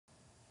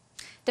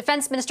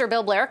Defense Minister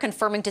Bill Blair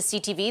confirming to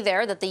CTV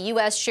there that the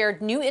U.S.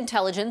 shared new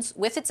intelligence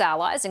with its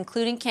allies,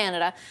 including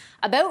Canada,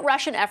 about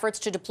Russian efforts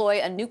to deploy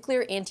a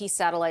nuclear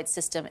anti-satellite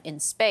system in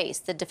space.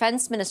 The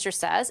defense minister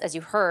says, as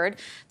you heard,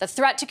 the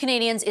threat to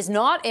Canadians is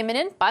not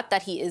imminent, but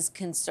that he is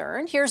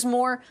concerned. Here's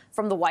more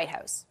from the White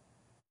House.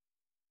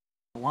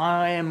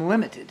 While I am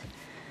limited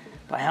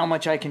by how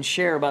much I can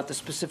share about the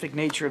specific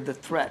nature of the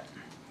threat,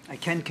 I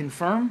can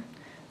confirm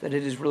that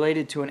it is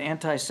related to an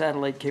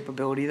anti-satellite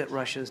capability that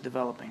Russia is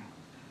developing.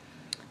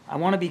 I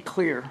want to be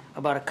clear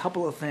about a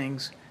couple of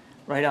things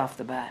right off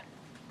the bat.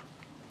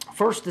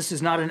 First, this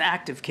is not an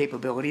active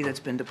capability that's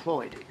been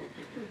deployed.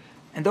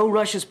 And though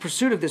Russia's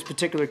pursuit of this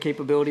particular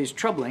capability is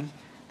troubling,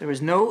 there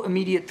is no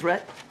immediate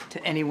threat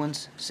to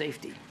anyone's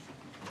safety.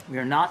 We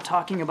are not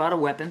talking about a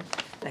weapon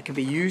that can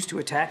be used to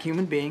attack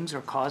human beings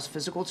or cause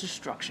physical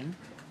destruction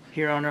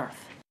here on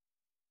Earth.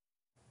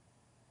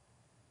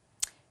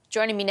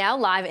 Joining me now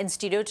live in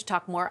studio to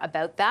talk more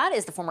about that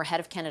is the former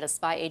head of Canada's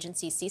spy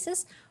agency,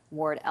 CSIS,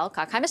 Ward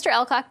Elcock. Hi, Mr.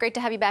 Elcock. Great to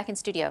have you back in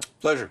studio.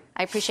 Pleasure.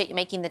 I appreciate you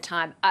making the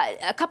time.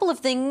 A couple of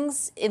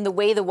things in the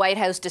way the White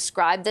House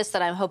described this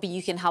that I'm hoping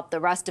you can help the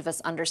rest of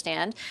us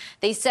understand.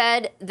 They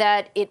said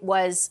that it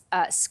was,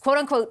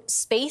 quote-unquote,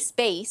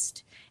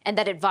 space-based and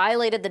that it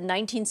violated the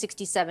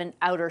 1967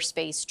 Outer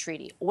Space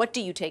Treaty. What do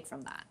you take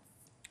from that?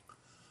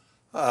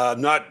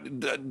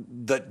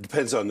 That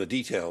depends on the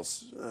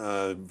details,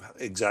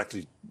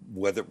 exactly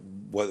what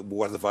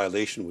the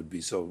violation would be.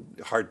 So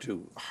hard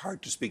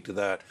to speak to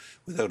that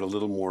without a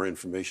little more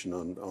information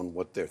on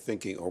what they're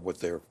thinking or what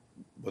their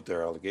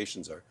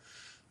allegations are.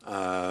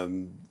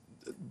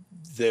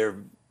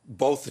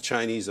 Both the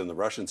Chinese and the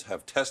Russians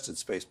have tested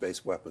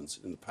space-based weapons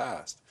in the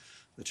past.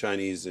 The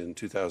Chinese in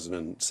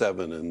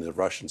 2007 and the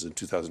Russians in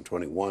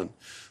 2021.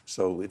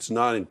 So it's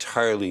not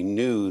entirely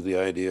new, the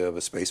idea of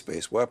a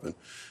space-based weapon.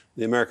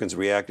 The Americans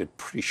reacted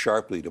pretty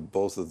sharply to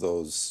both of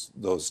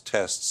those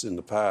tests in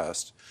the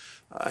past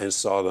and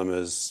saw them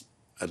as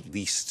at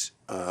least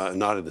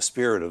not in the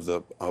spirit of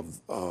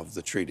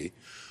the treaty.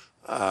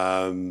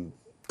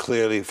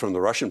 Clearly, from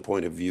the Russian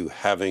point of view,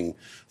 having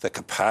the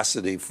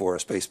capacity for a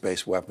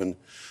space-based weapon,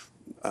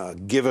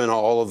 given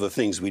all of the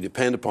things we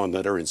depend upon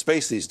that are in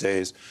space these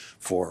days,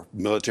 for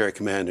military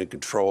command and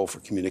control, for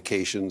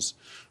communications,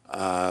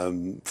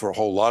 for a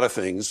whole lot of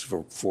things,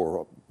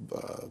 for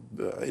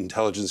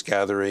intelligence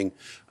gathering,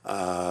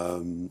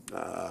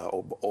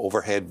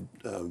 overhead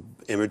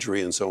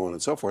imagery, and so on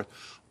and so forth.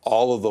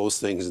 All of those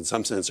things, in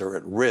some sense, are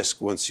at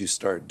risk once you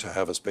start to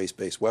have a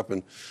space-based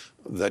weapon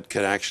that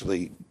can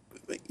actually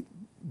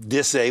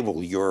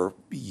disable your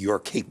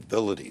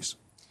capabilities.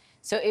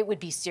 So it would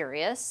be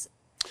serious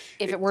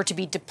if it were to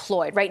be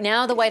deployed. Right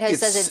now, the White House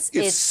says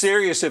it's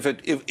serious if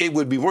it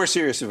would be more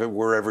serious if it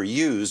were ever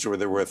used or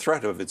there were a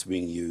threat of its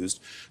being used.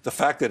 The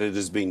fact that it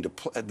has been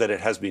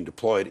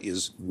deployed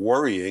is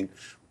worrying,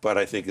 but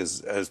I think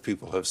as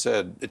people have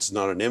said, it's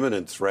not an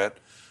imminent threat.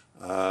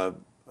 I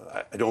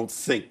don't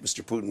think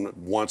Mr. Putin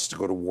wants to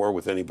go to war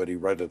with anybody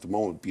right at the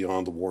moment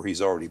beyond the war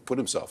he's already put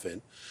himself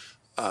in.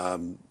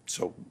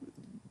 So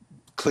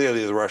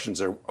clearly the Russians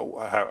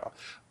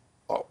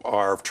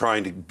are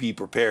trying to be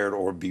prepared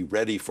or be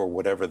ready for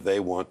whatever they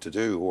want to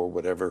do or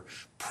whatever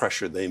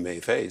pressure they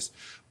may face.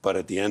 But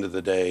at the end of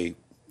the day,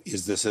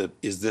 is this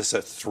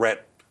a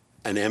threat,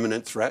 an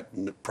imminent threat?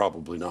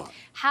 Probably not.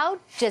 How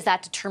does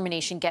that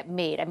determination get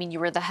made? I mean, you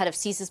were the head of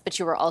CSIS, but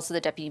you were also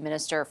the deputy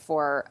minister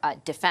for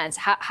defense.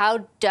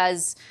 How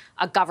does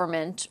a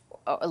government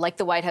like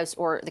the White House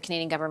or the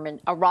Canadian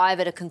government arrive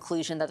at a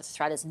conclusion that the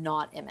threat is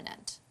not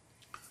imminent?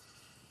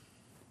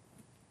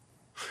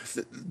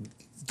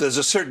 There's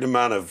a certain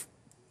amount of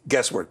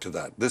guesswork to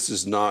that. This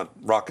is not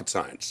rocket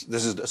science.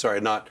 This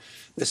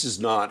is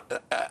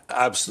not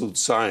absolute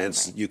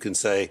science. Right. You can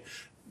say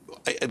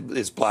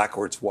it's black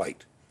or it's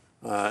white.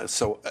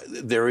 So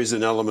there is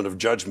an element of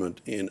judgment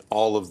in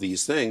all of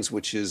these things,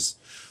 which is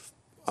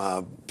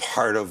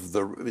part of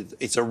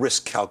it's a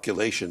risk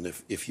calculation,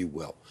 if you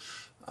will.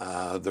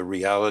 The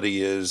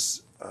reality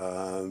is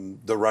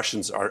the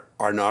Russians are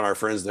not our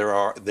friends.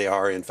 They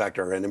are in fact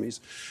our enemies.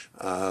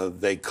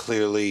 They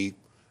clearly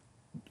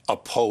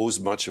oppose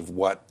much of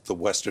what the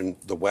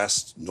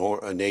West,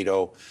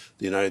 NATO,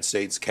 the United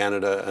States,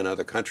 Canada, and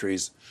other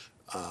countries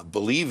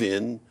believe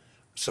in.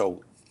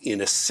 So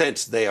in a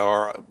sense, they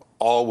are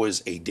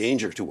always a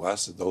danger to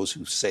us. Those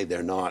who say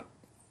they're not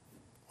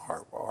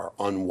are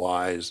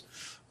unwise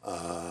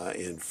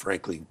and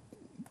frankly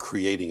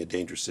creating a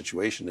dangerous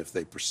situation if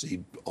they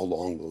proceed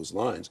along those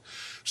lines.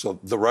 So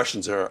the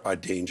Russians are a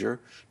danger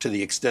to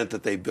the extent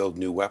that they build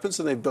new weapons,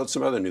 and they've built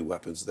some other new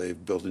weapons.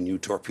 They've built a new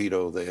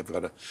torpedo. They've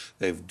got a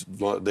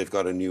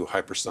new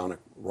hypersonic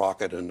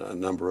rocket and a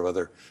number of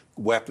other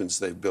weapons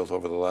they've built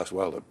over the last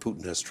while that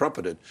Putin has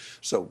trumpeted.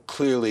 So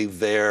clearly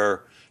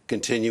they're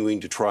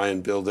continuing to try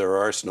and build their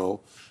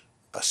arsenal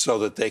so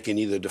that they can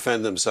either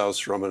defend themselves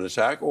from an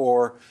attack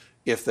or,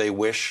 if they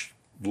wish,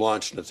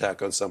 launch an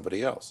attack on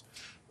somebody else.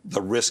 The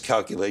risk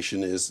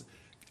calculation is,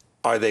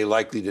 are they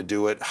likely to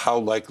do it? How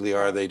likely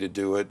are they to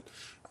do it?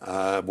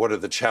 What are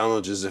the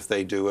challenges if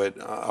they do it?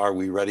 Are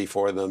we ready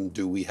for them?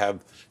 Do we have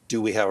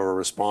a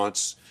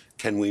response?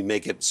 Can we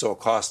make it so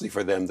costly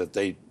for them that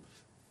they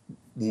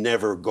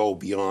never go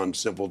beyond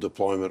simple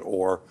deployment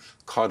or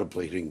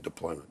contemplating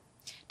deployment?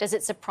 Does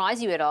it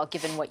surprise you at all,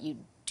 given what you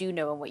do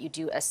know and what you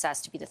do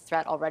assess to be the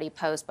threat already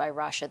posed by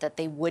Russia, that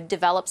they would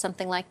develop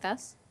something like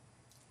this?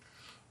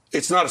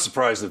 It's not a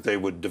surprise that they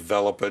would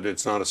develop it.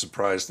 It's not a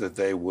surprise that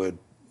they would,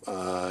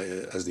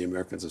 as the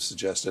Americans have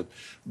suggested,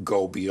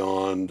 go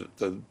beyond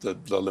the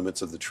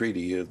limits of the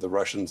treaty. The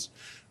Russians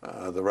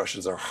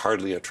are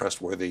hardly a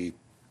trustworthy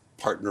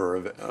partner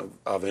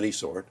of any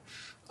sort.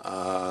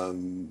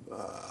 Mr.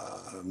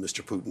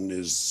 Putin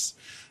is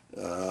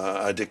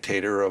a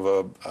dictator of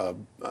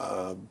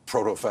a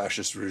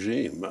proto-fascist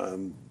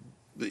regime.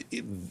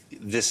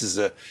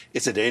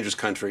 It's a dangerous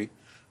country.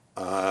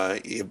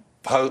 It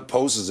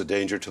poses a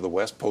danger to the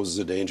West, poses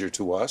a danger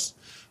to us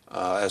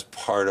as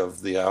part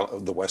of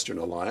the Western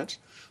alliance.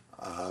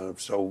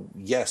 So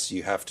yes,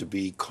 you have to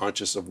be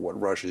conscious of what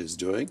Russia is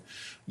doing.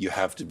 You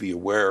have to be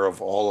aware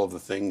of all of the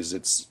things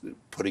it's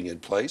putting in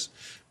place.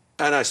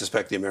 And I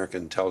suspect the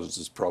American intelligence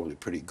is probably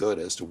pretty good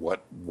as to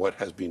what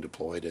has been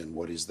deployed and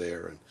what is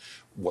there and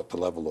what the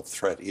level of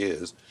threat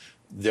is.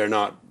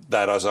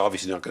 That is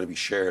obviously not going to be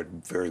shared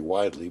very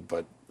widely,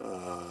 but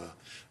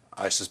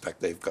I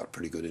suspect they've got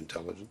pretty good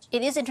intelligence.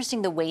 It is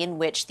interesting the way in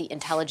which the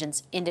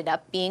intelligence ended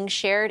up being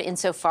shared,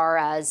 insofar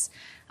as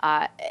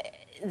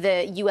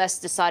the U.S.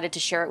 decided to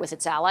share it with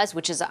its allies,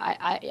 which is,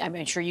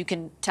 I'm sure you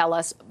can tell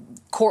us,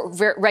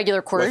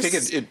 regular course. Well, I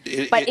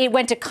think it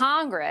went to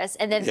Congress,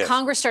 and then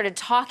Congress started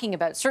talking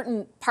about,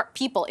 certain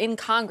people in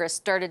Congress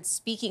started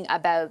speaking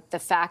about the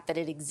fact that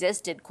it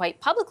existed quite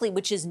publicly,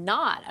 which is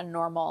not a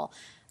normal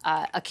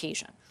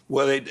occasion.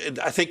 Well,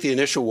 I think the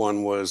initial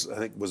one was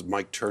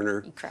Mike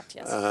Turner. Correct,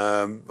 yes.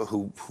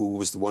 Who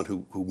was the one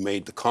who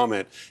made the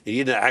comment. He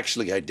didn't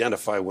actually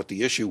identify what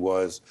the issue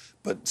was,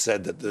 but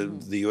said that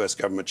the U.S.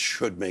 government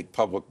should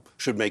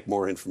make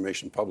more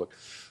information public.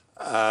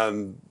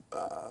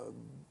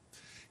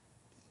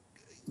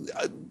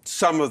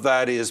 Some of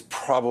that is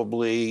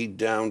probably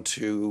down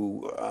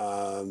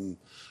to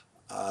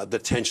the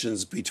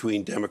tensions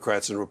between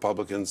Democrats and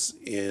Republicans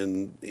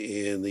in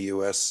the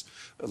U.S.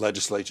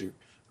 legislature.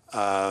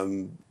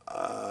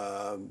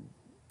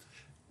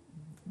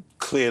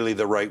 Clearly,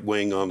 the right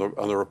wing on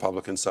the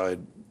Republican side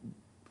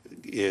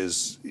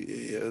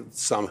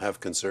some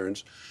have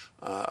concerns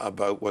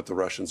about what the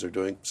Russians are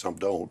doing. Some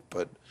don't,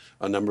 but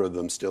a number of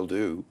them still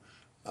do.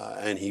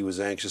 And he was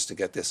anxious to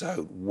get this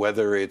out,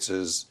 whether it's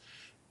as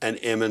an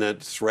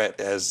imminent threat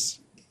as,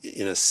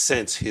 in a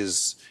sense,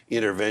 his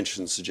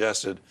intervention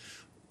suggested.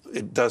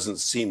 It doesn't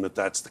seem that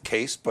that's the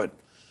case, but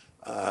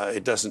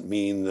it doesn't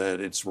mean that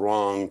it's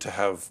wrong to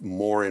have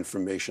more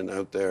information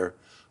out there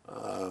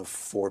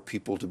for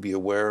people to be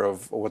aware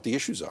of what the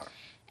issues are.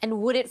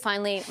 And would it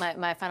finally,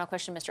 my final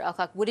question, Mr.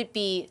 Elcock, would it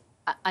be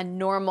a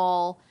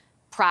normal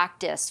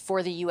practice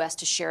for the U.S.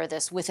 to share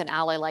this with an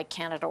ally like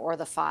Canada or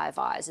the Five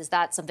Eyes? Is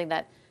that something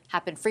that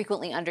happened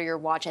frequently under your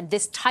watch? And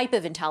this type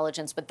of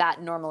intelligence, would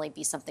that normally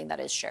be something that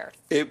is shared?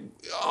 It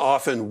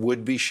often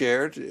would be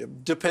shared.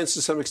 It depends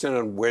to some extent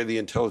on where the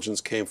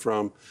intelligence came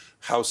from,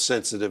 how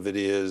sensitive it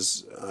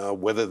is,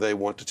 whether they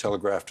want to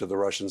telegraph to the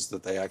Russians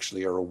that they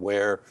actually are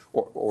aware,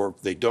 or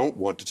they don't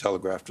want to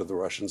telegraph to the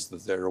Russians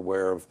that they're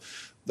aware of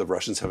the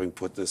Russians having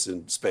put this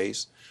in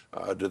space.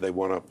 Do they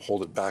want to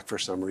hold it back for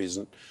some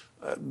reason?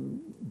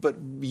 But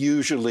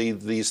usually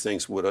these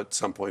things would at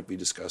some point be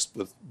discussed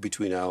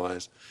between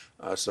allies.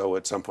 So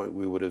at some point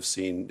we would have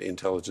seen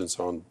intelligence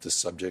on this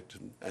subject,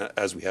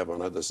 as we have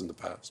on others in the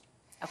past.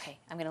 Okay,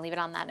 I'm going to leave it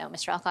on that note.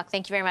 Mr. Elcock,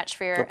 thank you very much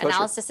for your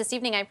analysis this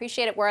evening. I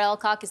appreciate it. Ward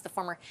Elcock is the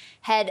former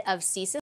head of CSIS.